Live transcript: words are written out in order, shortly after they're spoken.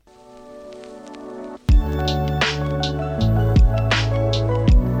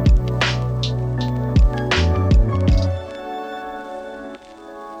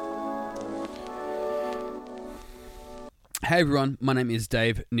Hey everyone, my name is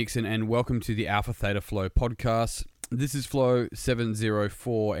Dave Nixon and welcome to the Alpha Theta Flow podcast. This is Flow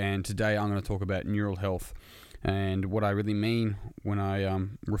 704 and today I'm going to talk about neural health and what I really mean when I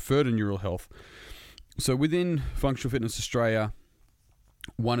refer to neural health. So within Functional Fitness Australia,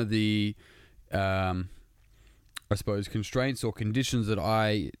 one of the, constraints or conditions that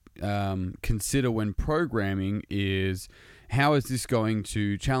I consider when programming is how is this going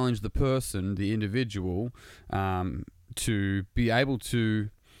to challenge the person, the individual, to be able to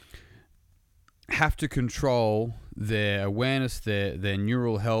have to control their awareness, their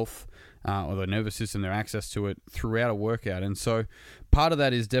neural health, or their nervous system, their access to it throughout a workout. And so part of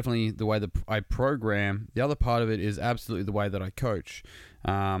that is definitely the way that I program. The other part of it is absolutely the way that I coach,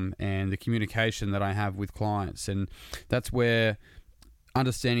 and the communication that I have with clients. And that's where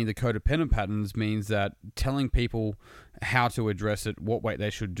understanding the codependent patterns means that telling people how to address it, what weight they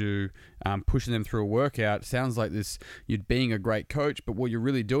should do, pushing them through a workout sounds like this, you're being a great coach, but what you're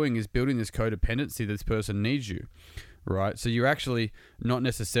really doing is building this codependency that this person needs you, right? So you're actually not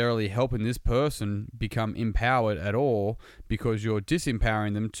necessarily helping this person become empowered at all because you're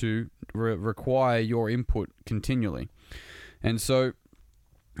disempowering them to require your input continually. And so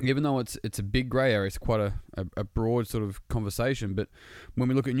even though it's a big grey area, it's quite a broad sort of conversation, but when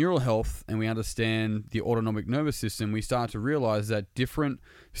we look at neural health and we understand the autonomic nervous system, we start to realize that different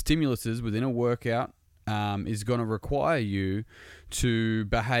stimuluses within a workout is going to require you to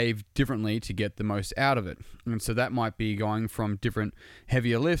behave differently to get the most out of it. And so that might be going from different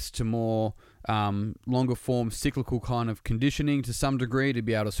heavier lifts to more longer form cyclical kind of conditioning to some degree to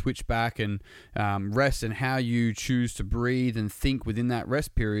be able to switch back and rest, and how you choose to breathe and think within that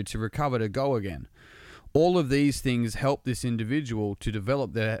rest period to recover to go again. All of these things help this individual to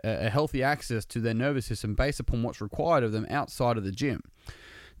develop a healthy access to their nervous system based upon what's required of them outside of the gym.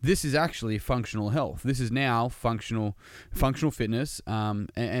 This is actually functional health. This is now functional fitness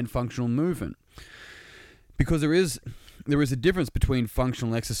and functional movement. Because there is a difference between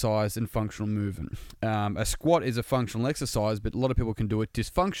functional exercise and functional movement. A squat is a functional exercise, but a lot of people can do it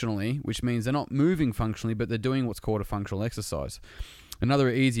dysfunctionally, which means they're not moving functionally, but they're doing what's called a functional exercise. Another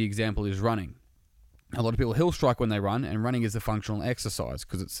easy example is running. A lot of people hill strike when they run, and running is a functional exercise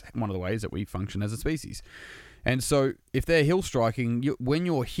because it's one of the ways that we function as a species. And so if they're hill striking, when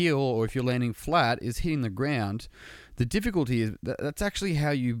your heel, or if you're landing flat, is hitting the ground, the difficulty is that's actually how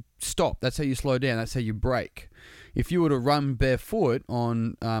you stop. That's how you slow down. That's how you brake. If you were to run barefoot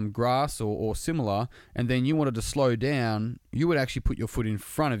on grass or similar, and then you wanted to slow down, you would actually put your foot in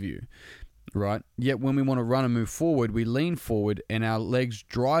front of you, right? Yet when we want to run and move forward, we lean forward and our legs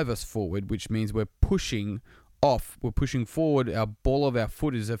drive us forward, which means we're pushing off. We're pushing forward. Our ball of our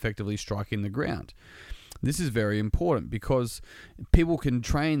foot is effectively striking the ground. This is very important because people can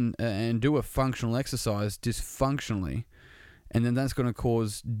train and do a functional exercise dysfunctionally, and then that's going to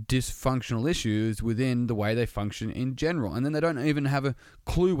cause dysfunctional issues within the way they function in general. And then they don't even have a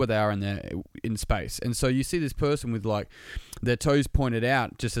clue where they are in space. And so you see this person with like their toes pointed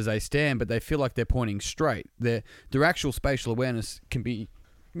out just as they stand, but they feel like they're pointing straight. Their actual spatial awareness can be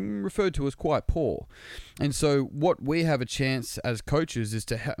referred to as quite poor. And so what we have a chance as coaches is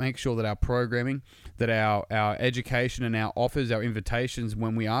to make sure that our programming, that our education and our offers, our invitations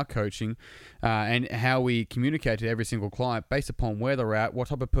when we are coaching, and how we communicate to every single client based upon where they're at, what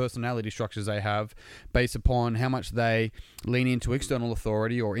type of personality structures they have, based upon how much they lean into external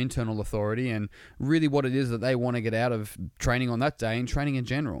authority or internal authority, and really what it is that they want to get out of training on that day and training in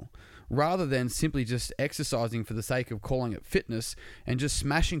general. Rather than simply just exercising for the sake of calling it fitness and just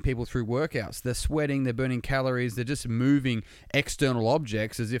smashing people through workouts. They're sweating, they're burning calories, they're just moving external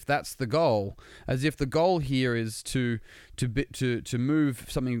objects as if that's the goal. As if the goal here is to move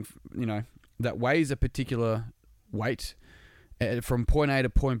something, that weighs a particular weight from point A to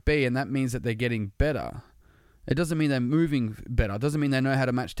point B, and that means that they're getting better. It doesn't mean they're moving better. It doesn't mean they know how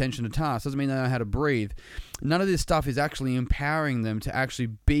to match tension to task. It doesn't mean they know how to breathe. None of this stuff is actually empowering them to actually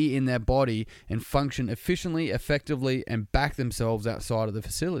be in their body and function efficiently, effectively, and back themselves outside of the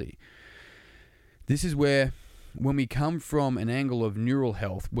facility. This is where, when we come from an angle of neural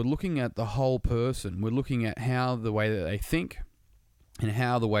health, we're looking at the whole person. We're looking at how the way that they think, and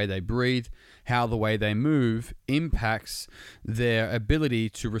how the way they breathe, how the way they move impacts their ability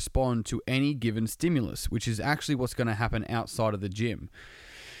to respond to any given stimulus, which is actually what's going to happen outside of the gym.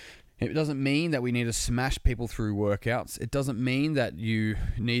 It doesn't mean that we need to smash people through workouts. It doesn't mean that you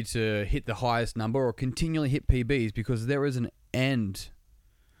need to hit the highest number or continually hit PBs, because there is an end.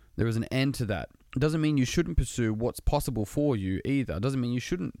 There is an end to that. It doesn't mean you shouldn't pursue what's possible for you either. It doesn't mean you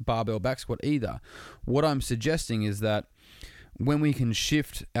shouldn't barbell back squat either. What I'm suggesting is that when we can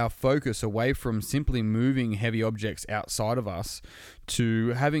shift our focus away from simply moving heavy objects outside of us to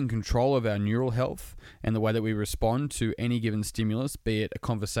having control of our neural health and the way that we respond to any given stimulus, be it a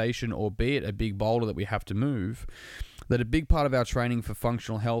conversation or be it a big boulder that we have to move, that a big part of our training for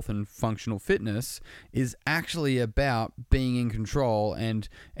functional health and functional fitness is actually about being in control and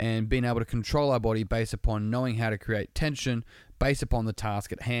being able to control our body based upon knowing how to create tension based upon the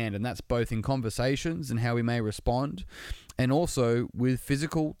task at hand. And that's both in conversations and how we may respond, and also with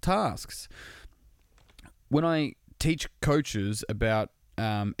physical tasks. When I teach coaches about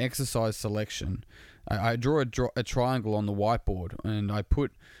exercise selection, I draw a triangle on the whiteboard, and I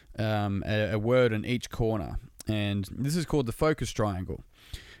put a word in each corner. And this is called the focus triangle.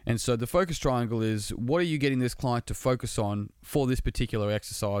 And so the focus triangle is, what are you getting this client to focus on for this particular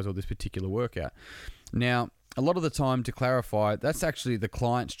exercise or this particular workout? Now, a lot of the time, to clarify, that's actually the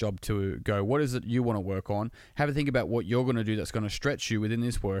client's job to go, what is it you want to work on? Have a think about what you're going to do that's going to stretch you within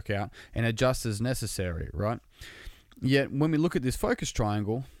this workout and adjust as necessary, right? Yet, when we look at this focus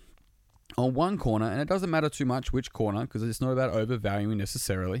triangle, on one corner, and it doesn't matter too much which corner, because it's not about overvaluing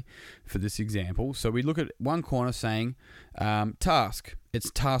necessarily for this example. So we look at one corner saying task, it's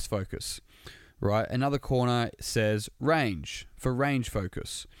task focus, right? Another corner says range, for range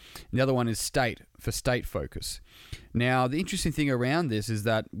focus. And the other one is state, for state focus. Now, the interesting thing around this is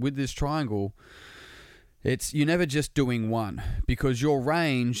that with this triangle, you're never just doing one, because your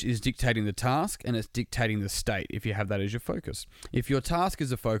range is dictating the task and it's dictating the state if you have that as your focus. If your task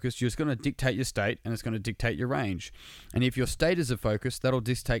is a focus, you're just going to dictate your state and it's going to dictate your range. And if your state is a focus, that'll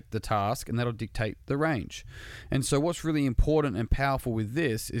dictate the task and that'll dictate the range. And so what's really important and powerful with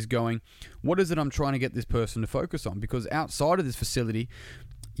this is going, what is it I'm trying to get this person to focus on? Because outside of this facility,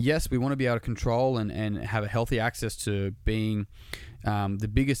 yes, we want to be able to control and have a healthy access to being the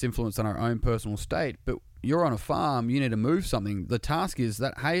biggest influence on our own personal state, but you're on a farm, you need to move something. The task is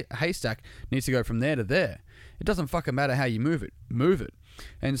that haystack needs to go from there to there. It doesn't fucking matter how you move it.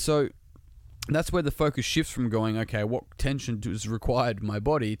 And so that's where the focus shifts from going, okay, what tension is required in my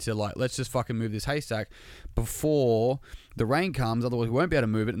body, to like, let's just fucking move this haystack before the rain comes, otherwise we won't be able to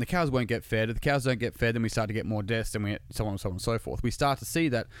move it and the cows won't get fed. If the cows don't get fed, then we start to get more deaths, and so on and so forth. We start to see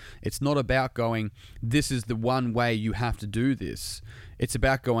that it's not about going, this is the one way you have to do this. It's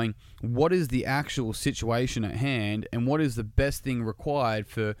about going, what is the actual situation at hand and what is the best thing required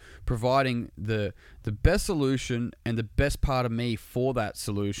for providing the best solution and the best part of me for that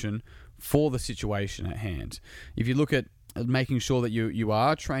solution for the situation at hand. If you look at making sure that you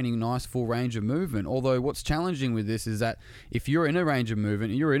are training nice full range of movement, although what's challenging with this is that if you're in a range of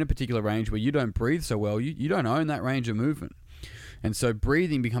movement and you're in a particular range where you don't breathe so well, you don't own that range of movement. And so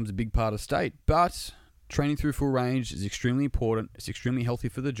breathing becomes a big part of state, but training through full range is extremely important. It's extremely healthy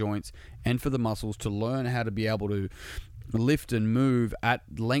for the joints and for the muscles to learn how to be able to lift and move at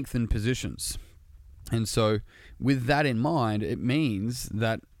lengthened positions. And so with that in mind, it means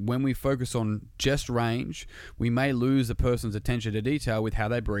that when we focus on just range, we may lose a person's attention to detail with how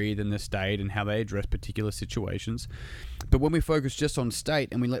they breathe and their state and how they address particular situations. But when we focus just on state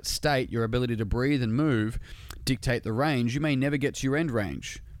and we let state, your ability to breathe and move, dictate the range, you may never get to your end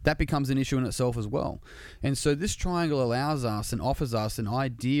range. That becomes an issue in itself as well. And so this triangle allows us and offers us an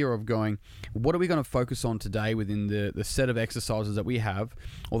idea of going, what are we going to focus on today within the set of exercises that we have,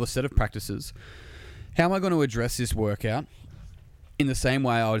 or the set of practices? How am I going to address this workout? In the same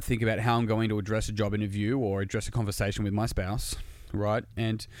way I would think about how I'm going to address a job interview or address a conversation with my spouse, right?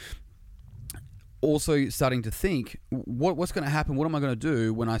 And also starting to think, what's going to happen? What am I going to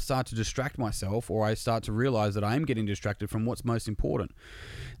do when I start to distract myself, or I start to realize that I am getting distracted from what's most important?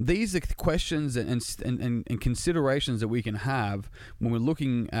 These are questions and considerations that we can have when we're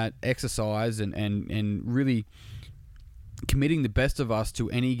looking at exercise and really committing the best of us to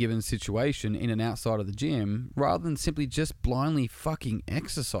any given situation in and outside of the gym, rather than simply just blindly fucking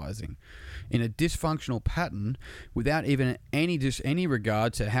exercising in a dysfunctional pattern without even any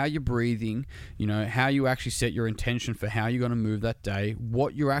regard to how you're breathing, how you actually set your intention for how you're going to move that day,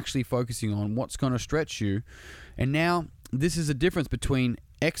 what you're actually focusing on, what's going to stretch you. And now this is a difference between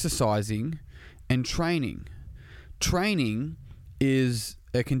exercising and training. Training is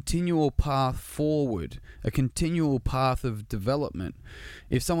a continual path forward, a continual path of development.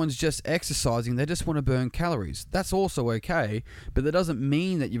 If someone's just exercising, they just want to burn calories. That's also okay, but that doesn't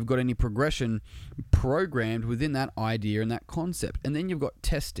mean that you've got any progression programmed within that idea and that concept. And then you've got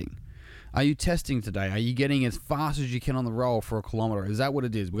testing. Are you testing today? Are you getting as fast as you can on the roll for a kilometer? Is that what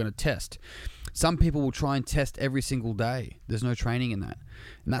it is? We're going to test. Some people will try and test every single day. There's no training in that.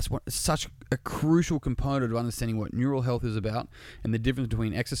 And that's such a crucial component of understanding what neural health is about and the difference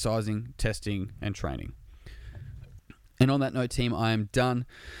between exercising, testing, and training. And on that note, team, I am done.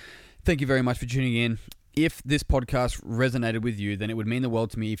 Thank you very much for tuning in. If this podcast resonated with you, then it would mean the world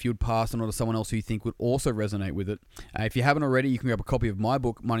to me if you would pass it on to someone else who you think would also resonate with it. If you haven't already, you can grab a copy of my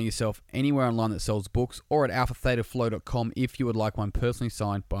book, Money Yourself, anywhere online that sells books, or at alphathetaflow.com if you would like one personally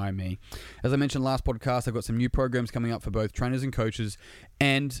signed by me. As I mentioned last podcast, I've got some new programs coming up for both trainers and coaches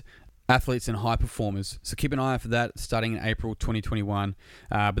and athletes and high performers. So keep an eye out for that starting in April 2021.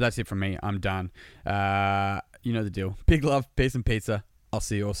 But that's it from me. I'm done. You know the deal. Big love, peace and pizza. I'll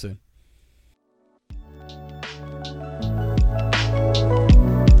see you all soon.